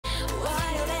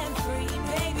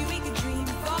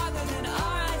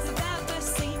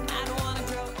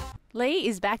Lee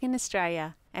is back in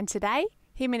Australia, and today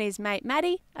him and his mate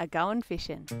Maddie are going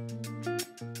fishing.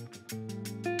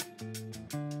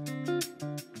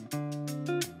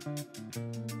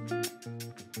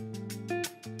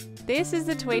 This is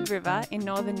the Tweed River in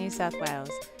northern New South Wales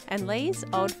and Lee's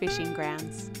old fishing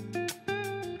grounds.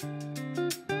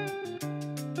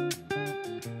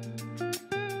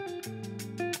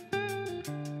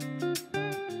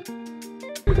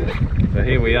 So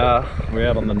here we are, we're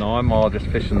out on the 9 Mile just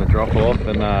fishing the drop off,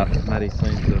 and Maddie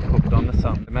seems to have hooked onto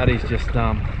something. Maddie's just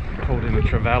pulled in a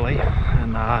trevally,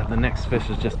 and the next fish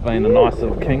has just been a nice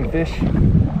little kingfish.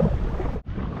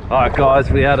 Alright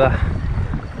guys, we had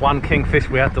one kingfish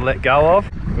we had to let go of.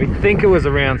 We think it was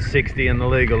around 60 and the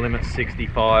legal limit's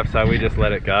 65, so we just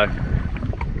let it go.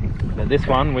 But this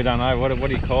one, we don't know, what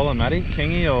do you call him, Maddie?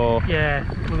 Kingy or? Yeah,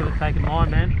 look at it taking mine,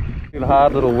 man. Good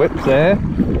hard little whips there.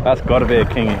 That's got to be a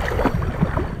kingy.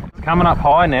 It's coming up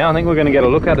high now. I think we're going to get a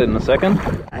look at it in a second.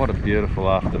 What a beautiful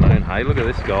afternoon. Hey, look at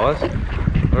this, guys.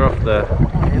 We're off the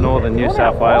northern New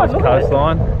South Wales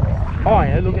coastline. Oh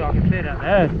yeah, look, I can see it out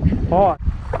there. Oh,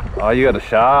 oh, you got a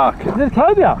shark. is it a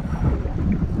cobia?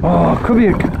 Oh, it could be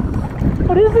a...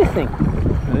 What is this thing?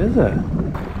 What is it?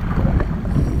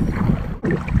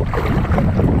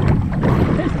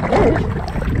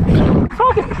 It's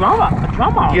like a drummer.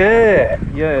 Yeah,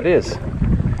 yeah, it is. Is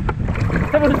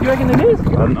that what you reckon it is?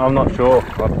 I'm not sure.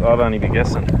 I'd only be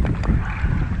guessing.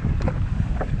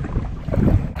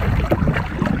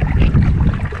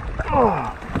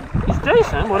 Oh, it's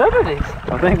decent, whatever it is.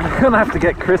 I think we're going to have to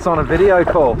get Chris on a video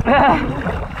call.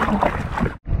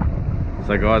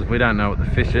 So guys, we don't know what the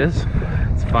fish is.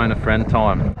 It's phone a friend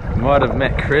time. We might have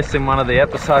met Chris in one of the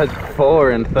episodes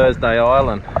before in Thursday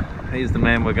Island. He's the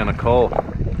man we're going to call.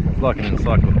 He's like an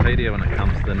encyclopedia when it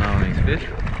comes to knowing his fish.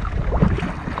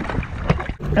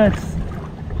 It's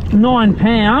 9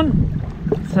 pound,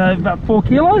 so about 4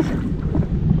 kilos.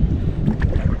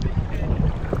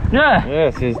 Yeah.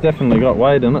 Yes, he's definitely got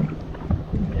weight in it.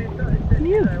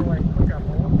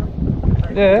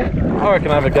 Yeah, I reckon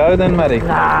have a go then, Matty.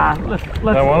 Nah, let's don't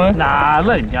want to? Nah,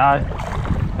 let him go.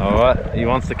 Alright, he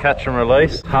wants to catch and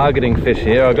release. Targeting fish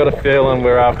here. I've got a feeling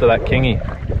we're after that kingy.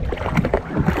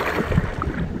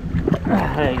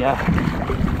 There you go.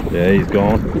 Yeah, he's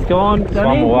gone. He's gone.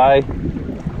 Swum away.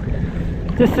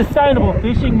 Just sustainable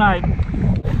fishing, mate.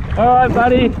 Alright,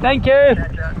 buddy. Thank you.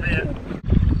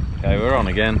 Okay, we're on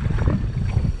again.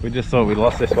 We just thought we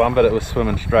lost this one, but it was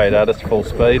swimming straight at us, full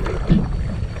speed.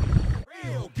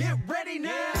 Get ready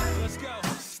now. Let's go.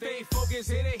 Stay focused,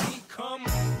 hear the heat come.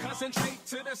 Concentrate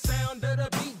to the sound of the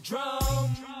beat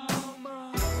drum.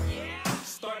 Yeah.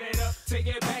 Start it up, take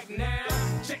it back now.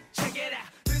 Check it out.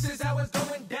 This is how it's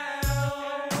going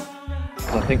down.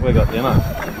 I think we got dinner.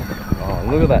 Oh,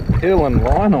 look at that pill and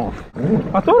line off.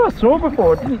 I thought I saw it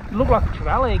before. It didn't look like a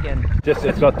trevally again. Just,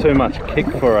 it's got too much kick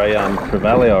for a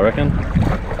trevally, I reckon. I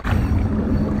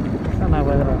don't know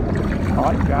whether a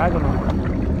tight drag or not.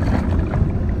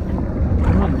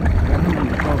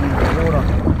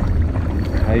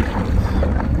 Patience. I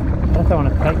just don't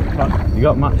want to take the cut. You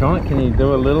got much on it? Can you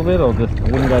do a little bit, or just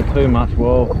wouldn't go too much?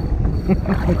 Well,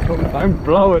 don't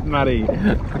blow it, Matty.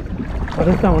 I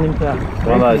just don't want him to.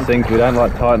 One of those things, we don't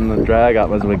like tighten the drag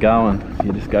up as we're going.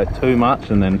 You just go too much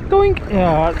and then doink.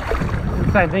 Yeah,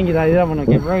 the same thing, you don't want to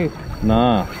get rude.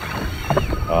 Nah.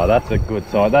 Oh, that's a good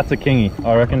side. That's a kingy,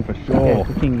 I reckon, for sure. Yeah, it's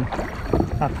a king.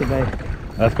 Has to be.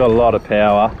 That's got a lot of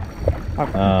power.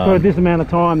 For this amount of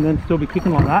time, then still be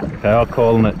kicking like that. Okay, I'll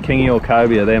call it kingy or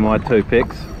cobia. They're my two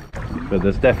picks. But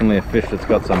there's definitely a fish that's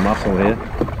got some muscle here.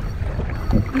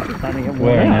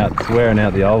 It's wearing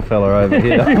out the old fella over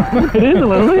here. It is a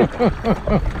little bit. Stay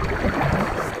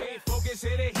focused,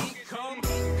 hear the heat come.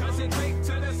 Concentrate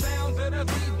to the sound of the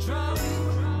beat drum.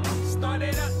 Start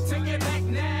it up, take it back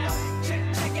now.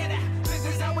 Check it out. This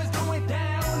is how it's going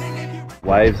down. And if you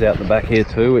Waves out the back here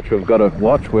too, which we've got to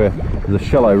watch, where there's a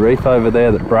shallow reef over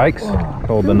there that breaks,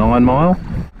 called the 9 Mile.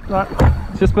 Right.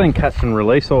 It's just been catch and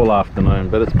release all afternoon,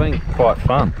 but it's been quite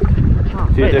fun.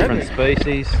 A few different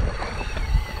species,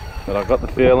 but I've got the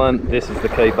feeling this is the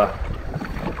keeper.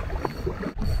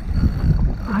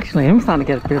 Actually, I'm starting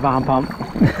to get a bit of arm pump.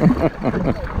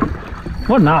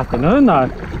 What an afternoon though.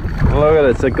 Look at it,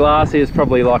 it's a glassy, it's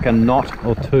probably like a knot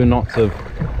or 2 knots of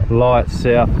light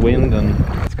south wind, and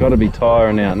it's got to be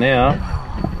tiring out now.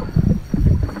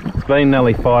 It's been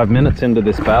nearly 5 minutes into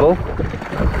this battle,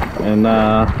 and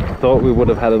thought we would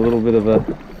have had a little bit of a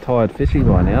tired fishy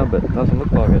by now, but it doesn't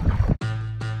look like it.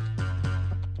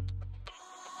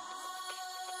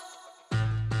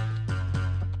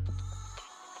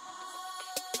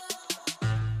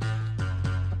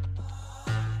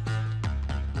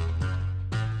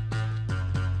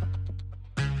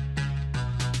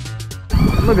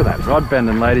 Look at that rod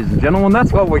bending, ladies and gentlemen.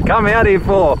 That's what we come out here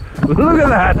for. Look at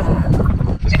that.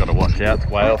 Just got to watch out. It's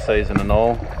whale season and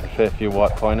all. A fair few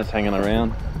white pointers hanging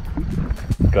around.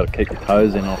 Got to keep your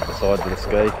toes in off the sides of the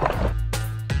ski.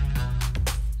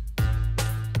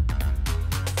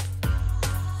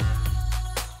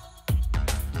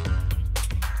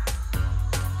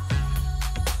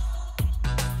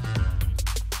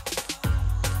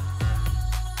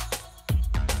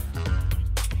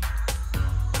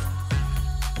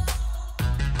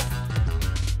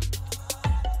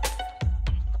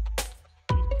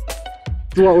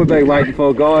 What we've been waiting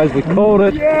for, guys. We called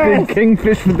it. Yes! Big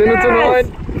kingfish for dinner tonight.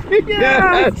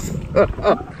 Yes!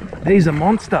 He's a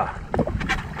monster.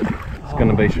 It's going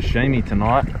to be sashimi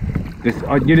tonight.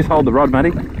 You just hold the rod,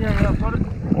 Matty. Yeah, I've got it.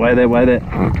 Way there, way there.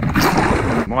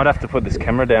 Might have to put this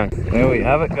camera down. There we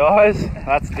have it, guys.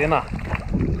 That's dinner.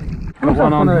 Got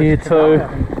one on here too.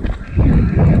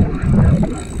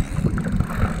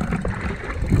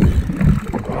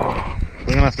 We're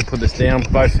going to have to put this down.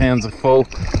 Both hands are full.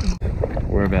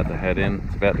 We're about to head in.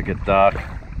 It's about to get dark.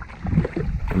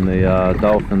 And the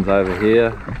dolphin's over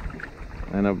here.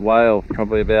 And a whale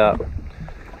probably about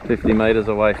 50 metres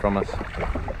away from us.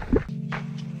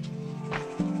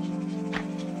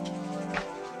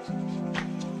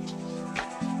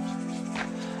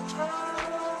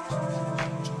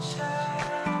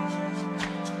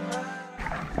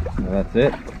 That's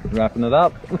it. Wrapping it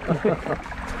up.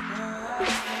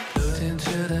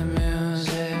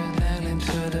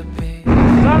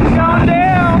 Sun's going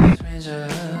down!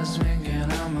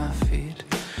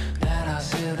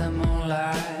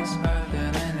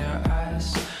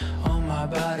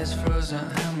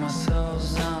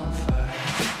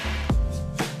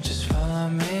 Just follow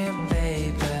me,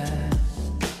 baby.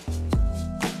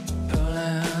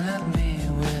 Pulling at me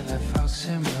with a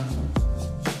foxy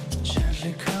move.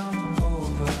 Gently come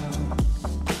over.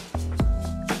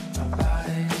 My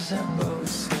body's a boat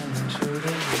sailing through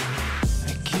the roof. I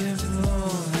keep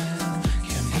moving,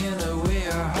 can hear the way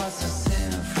our hearts are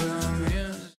singing from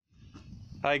music.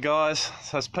 Hey guys,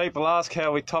 so as people ask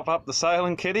how we top up the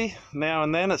sailing kitty, now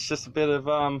and then it's just a bit of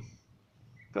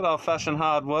good old-fashioned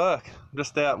hard work.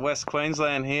 Just out West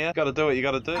Queensland here. Got to do what you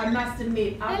got to do. I must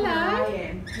admit, up where I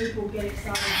am, people get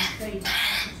excited and feed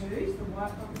cockatoos, the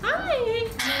white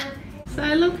cockatoos. Hi! So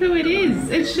look who it is.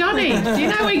 It's Johnny. Do you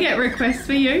know we get requests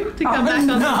for you to come back on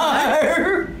the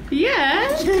show?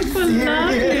 Yeah, people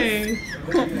love you.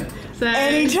 So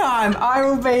Anytime, I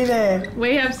will be there.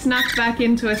 we have snuck back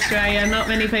into Australia. Not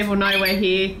many people know we're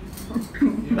here.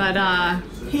 But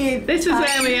Here, this is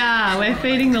where we are. We're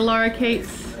feeding the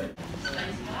lorikeets.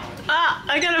 Ah,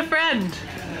 I got a friend.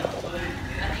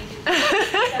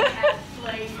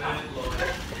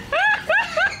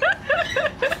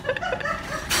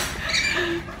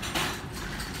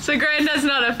 So Granddad's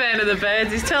not a fan of the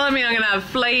birds. He's telling me I'm gonna have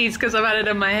fleas because I've had it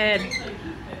on my head.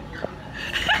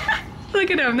 Look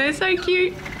at them, they're so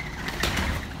cute.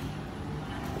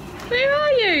 Who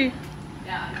are you?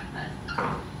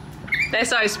 They're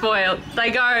so spoiled.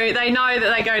 They know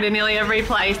that they go to nearly every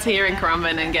place here in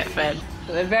Currumbin and get fed.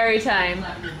 So they're very tame.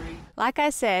 Like I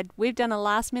said, we've done a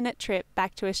last-minute trip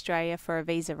back to Australia for a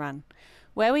visa run.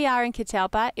 Where we are in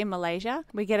Catalpa in Malaysia,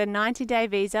 we get a 90-day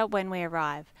visa when we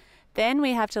arrive. Then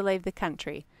we have to leave the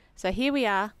country. So here we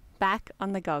are, back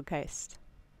on the Gold Coast.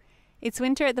 It's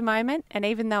winter at the moment, and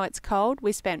even though it's cold,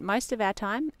 we spent most of our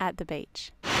time at the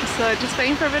beach. So just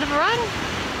been for a bit of a run.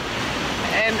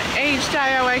 And each day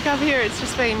I wake up here, it's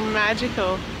just been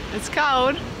magical. It's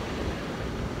cold,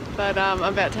 but I'm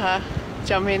about to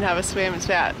jump in and have a swim. It's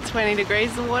about 20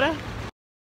 degrees the water.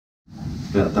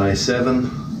 About day 7.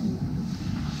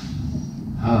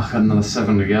 Oh, got another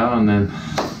 7 to go and then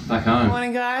back home.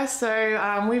 Morning guys,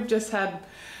 so we've just had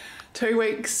 2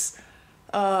 weeks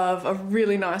of a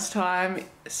really nice time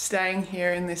staying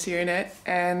here in this unit,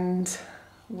 and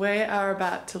we are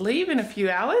about to leave in a few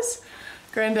hours.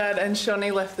 Grandad and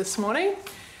Shawnee left this morning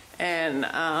and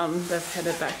they've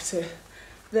headed back to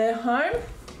their home,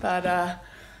 but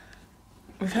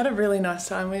we've had a really nice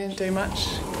time. We didn't do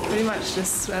much, pretty much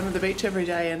just swam at the beach every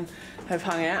day and have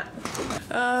hung out.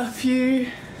 A few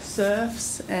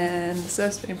surfs, and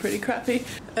surf's been pretty crappy.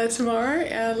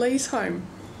 Tomorrow Lee's home,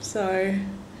 so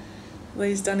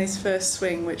Lee's done his first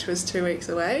swing, which was 2 weeks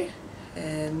away,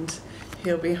 and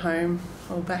he'll be home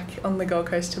or back on the Gold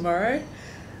Coast tomorrow.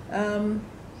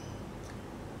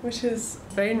 Which has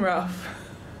been rough,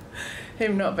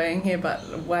 him not being here,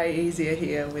 but way easier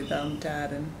here with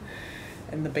Dad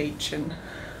and the beach and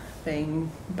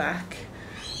being back.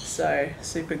 So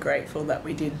super grateful that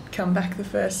we did come back the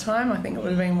first time. I think it would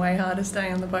have been way harder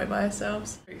staying on the boat by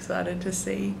ourselves. Excited to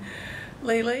see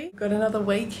Lily. Got another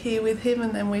week here with him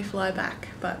and then we fly back.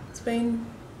 But it's been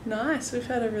nice. We've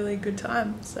had a really good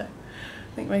time. So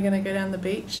I think we're going to go down the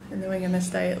beach and then we're going to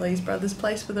stay at Lee's brother's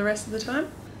place for the rest of the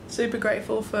time. Super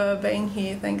grateful for being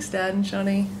here. Thanks Dad and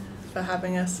Johnny for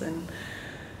having us and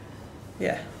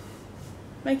yeah,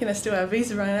 making us do our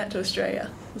visa run out to Australia.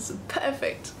 It was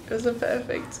perfect. It was a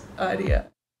perfect idea.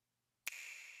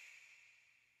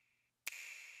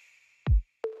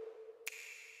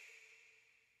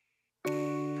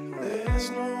 There's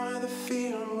no other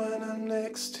feeling when I'm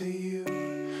next to you.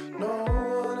 No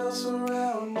one else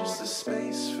around, just a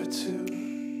space for two.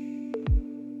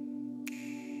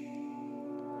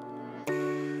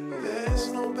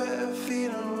 There's no better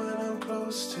feeling when I'm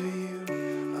close to you.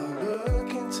 I look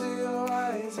into your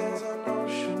eyes as an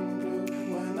ocean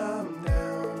blue. When I'm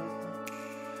down,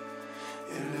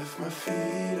 you lift my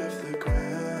feet off the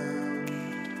ground.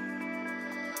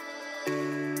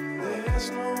 There's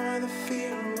no other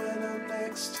feeling when I'm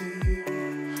next to you.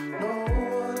 No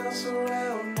one else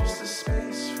around, just a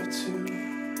space for two.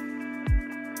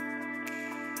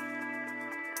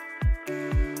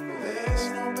 There's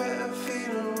no better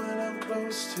feeling when I'm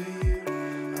close to you.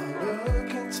 I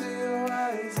look into your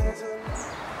eyes as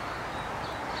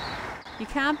You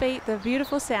can't beat the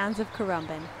beautiful sounds of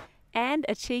Currumbin and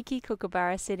a cheeky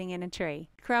kookaburra sitting in a tree.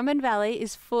 Currumbin Valley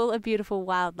is full of beautiful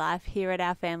wildlife here at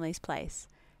our family's place,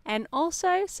 and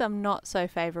also some not so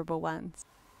favourable ones.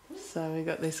 So we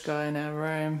got this guy in our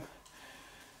room.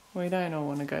 We don't all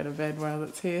want to go to bed while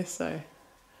it's here, so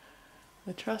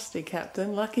the trusty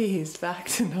captain, lucky he's back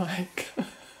tonight.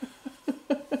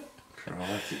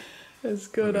 Crikey. It's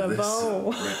got a Look at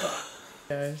bowl. this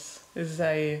This is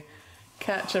a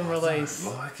catch and release.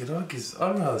 I don't like it.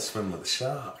 I'd rather swim with a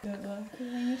shark. Don't like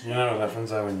it. You know what happens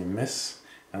though when you miss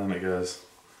and then it goes,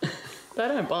 They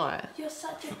don't bite. You're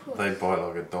such a puss. they bite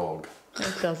like a dog.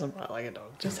 It doesn't bite like a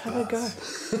dog. Just have a go.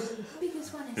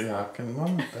 Biggest one is Yeah,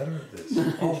 I'm better at this.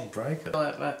 I'll break it.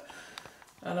 But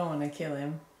I don't want to kill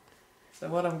him. So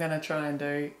what I'm going to try and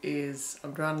do is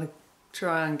I'm trying to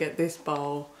try and get this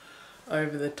bowl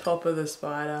over the top of the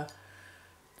spider,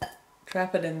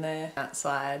 trap it in there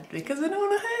outside because we don't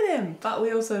want to hurt him, but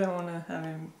we also don't want to have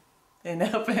him in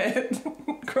our bed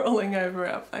crawling over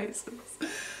our faces.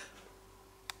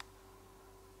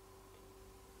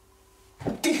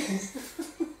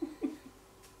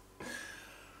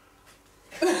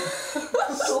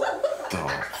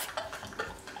 Stop.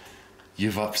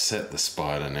 You've upset the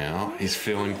spider now. He's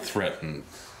feeling threatened.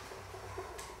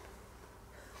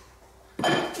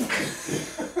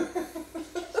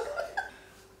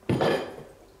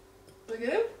 Look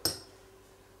at him.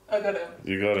 I got him.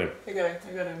 You got him. I got him.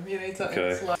 I got him. You need something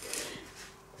Okay. slow.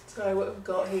 So what we've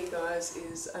got here, guys,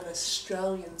 is an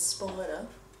Australian spider.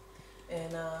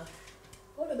 And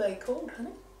what are they called,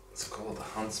 honey? It's called the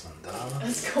huntsman, darling.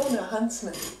 It's called a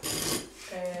huntsman.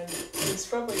 And he's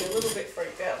probably a little bit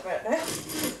freaked out right now.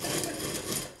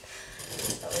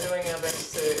 But we're doing our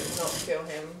best to not kill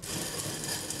him.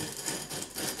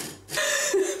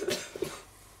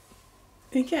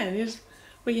 You can, you just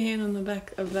put your hand on the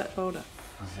back of that folder.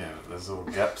 Yeah, but there's all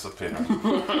gaps up here.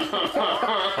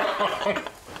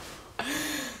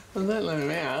 Well, don't let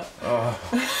him out.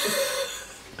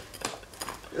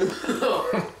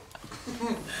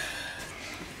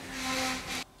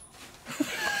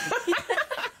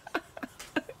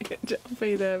 Get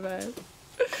jumpy there, babe.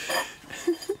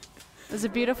 It was a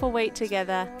beautiful week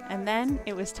together, and then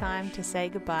it was time to say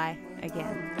goodbye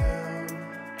again.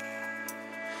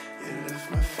 you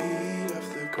lift my feet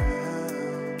off the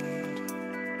ground.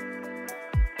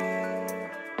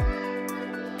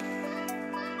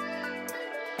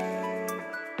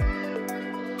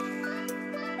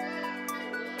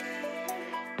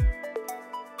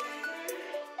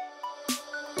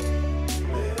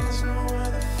 There's no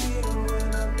other feeling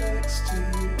when I'm next to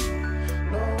you.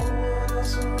 No one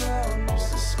else around,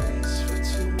 just a space for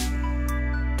two.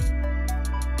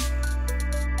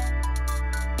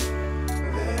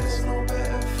 There's no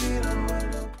better feeling when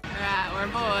I'm Alright, we're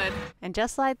aboard. And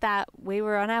just like that, we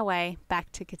were on our way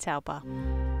back to Catalpa.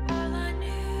 All I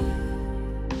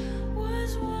knew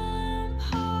was one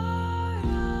part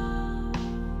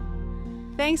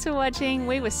of. Thanks for watching.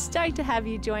 We were stoked to have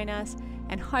you join us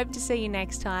and hope to see you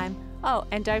next time. Oh,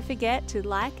 and don't forget to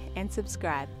like and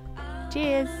subscribe.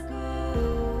 Cheers!